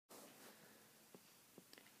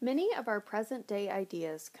Many of our present-day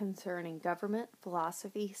ideas concerning government,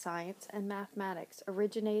 philosophy, science, and mathematics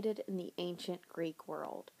originated in the ancient Greek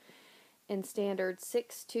world. In Standard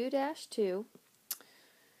 6.2-2,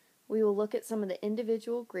 we will look at some of the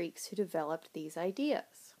individual Greeks who developed these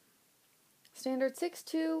ideas. Standard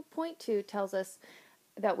 6.2.2 tells us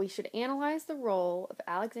that we should analyze the role of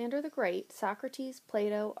Alexander the Great, Socrates,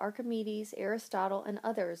 Plato, Archimedes, Aristotle, and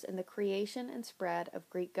others in the creation and spread of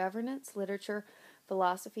Greek governance, literature,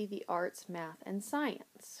 philosophy, the arts, math, and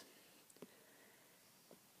science.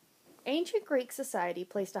 Ancient Greek society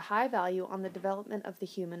placed a high value on the development of the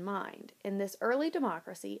human mind. In this early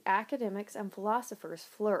democracy, academics and philosophers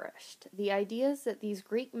flourished. The ideas that these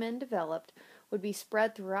Greek men developed would be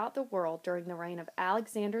spread throughout the world during the reign of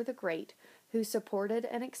Alexander the Great, who supported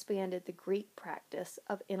and expanded the Greek practice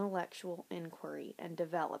of intellectual inquiry and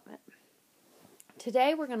development.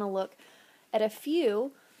 Today we're going to look at a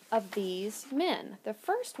few of these men. The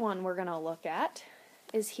first one we're going to look at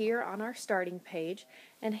is here on our starting page,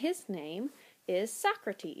 and his name is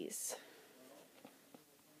Socrates.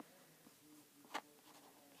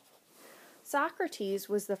 Socrates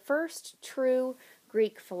was the first true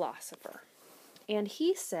Greek philosopher, and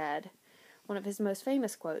he said, one of his most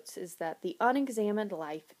famous quotes is that the unexamined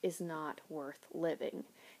life is not worth living.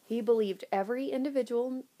 He believed every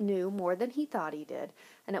individual knew more than he thought he did,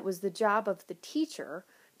 and it was the job of the teacher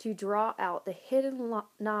to draw out the hidden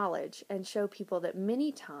knowledge and show people that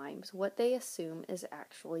many times what they assume is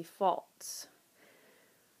actually false.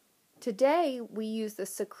 Today, we use the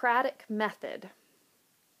Socratic method,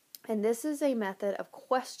 and this is a method of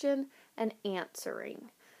question and answering.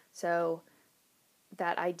 So,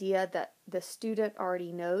 that idea that the student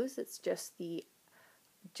already knows, it's just the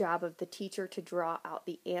job of the teacher to draw out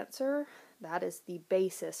the answer, that is the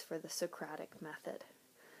basis for the Socratic method.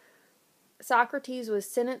 Socrates was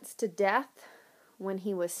sentenced to death when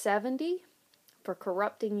he was 70 for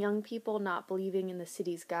corrupting young people, not believing in the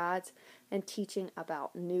city's gods, and teaching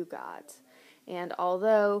about new gods. And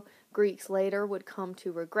although Greeks later would come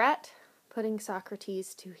to regret putting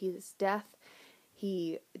Socrates to his death,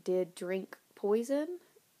 he did drink poison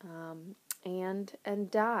and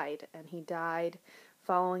died. And he died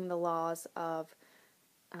following the laws of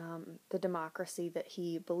the democracy that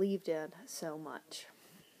he believed in so much.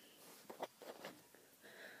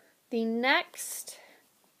 The next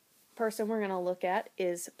person we're going to look at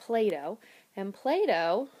is Plato, and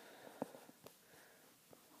Plato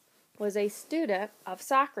was a student of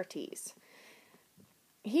Socrates.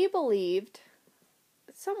 He believed,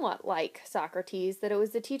 somewhat like Socrates, that it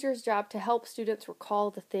was the teacher's job to help students recall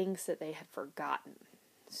the things that they had forgotten.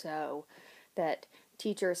 So that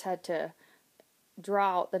teachers had to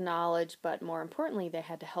draw out the knowledge, but more importantly, they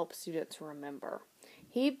had to help students remember.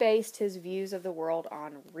 He based his views of the world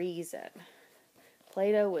on reason.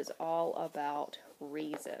 Plato was all about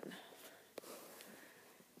reason.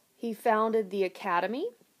 He founded the Academy,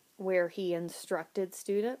 where he instructed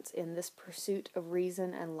students in this pursuit of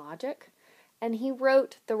reason and logic. And he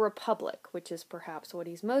wrote The Republic, which is perhaps what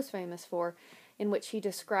he's most famous for, in which he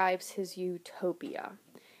describes his utopia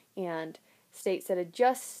and states that a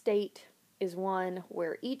just state is one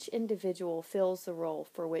where each individual fills the role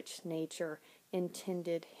for which nature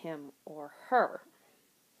intended him or her.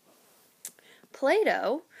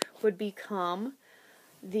 Plato would become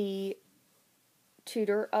the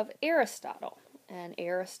tutor of Aristotle, and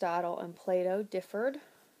Aristotle and Plato differed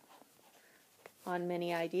on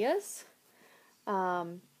many ideas.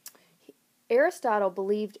 Aristotle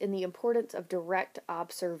believed in the importance of direct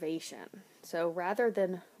observation. So rather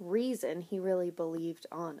than reason, he really believed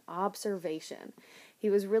on observation. He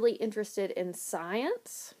was really interested in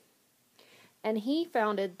science, and he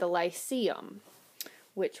founded the Lyceum,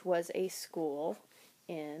 which was a school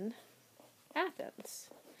in Athens.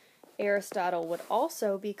 Aristotle would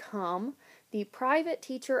also become the private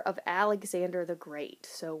teacher of Alexander the Great.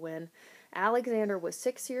 So when Alexander was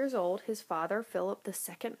 6 years old, his father, Philip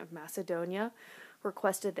II of Macedonia,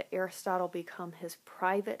 requested that Aristotle become his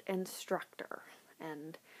private instructor.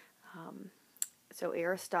 And so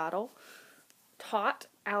Aristotle taught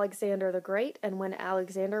Alexander the Great, and when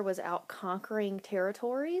Alexander was out conquering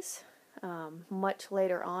territories, much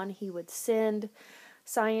later on he would send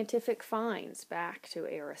scientific finds back to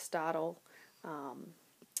Aristotle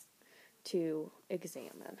to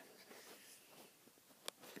examine.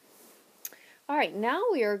 All right, now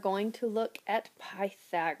we are going to look at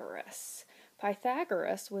Pythagoras.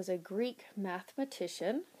 Pythagoras was a Greek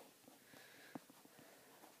mathematician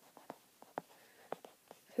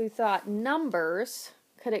who thought numbers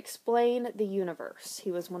could explain the universe.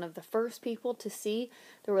 He was one of the first people to see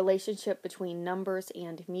the relationship between numbers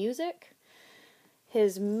and music.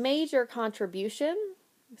 his major contribution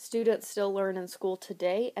students still learn in school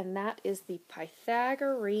today, and that is the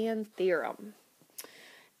Pythagorean theorem.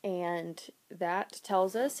 And that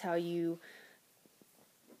tells us how you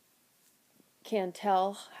can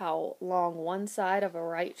tell how long one side of a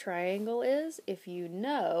right triangle is if you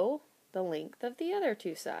know the length of the other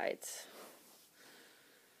two sides.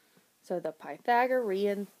 So the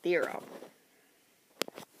Pythagorean theorem.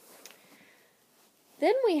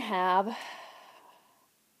 Then we have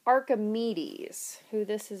Archimedes, who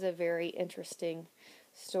this is a very interesting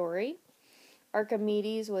story.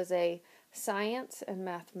 Archimedes was a science and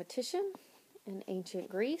mathematician in ancient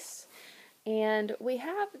Greece. And we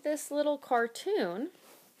have this little cartoon,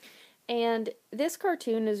 and this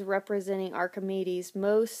cartoon is representing Archimedes'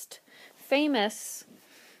 most famous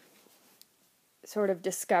sort of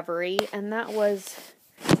discovery, and that was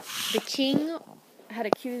the king had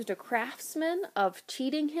accused a craftsman of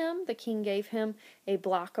cheating him. The king gave him a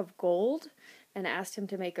block of gold and asked him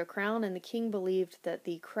to make a crown, and the king believed that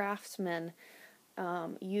the craftsman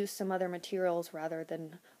used some other materials rather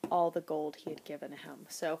than all the gold he had given him.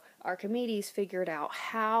 So Archimedes figured out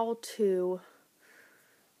how to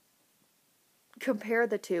compare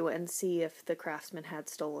the two and see if the craftsman had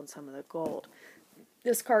stolen some of the gold.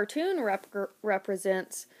 This cartoon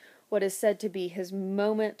represents what is said to be his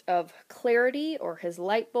moment of clarity, or his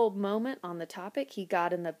light bulb moment on the topic. He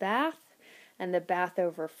got in the bath, and the bath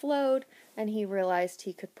overflowed, and he realized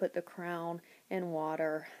he could put the crown in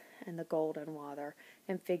water and the gold in water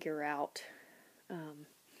and figure out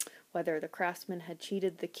whether the craftsman had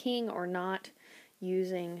cheated the king or not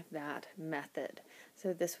using that method.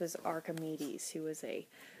 So this was Archimedes, who was a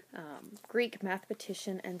Greek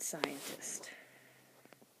mathematician and scientist.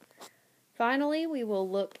 Finally, we will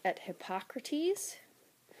look at Hippocrates,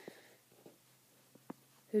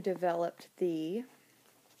 who developed the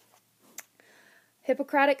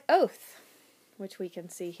Hippocratic Oath, which we can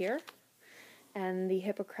see here. And the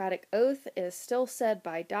Hippocratic Oath is still said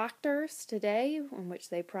by doctors today, in which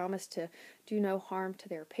they promise to do no harm to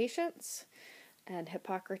their patients. And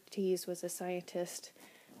Hippocrates was a scientist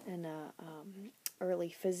and an early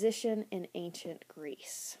physician in ancient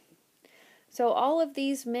Greece. So all of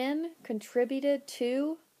these men contributed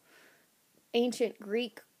to ancient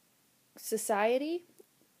Greek society.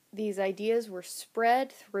 These ideas were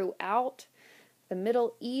spread throughout the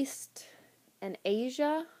Middle East and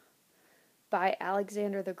Asia by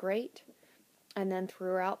Alexander the Great, and then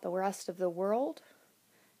throughout the rest of the world.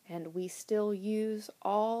 And we still use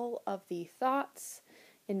all of the thoughts,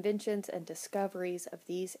 inventions, and discoveries of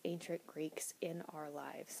these ancient Greeks in our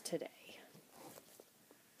lives today.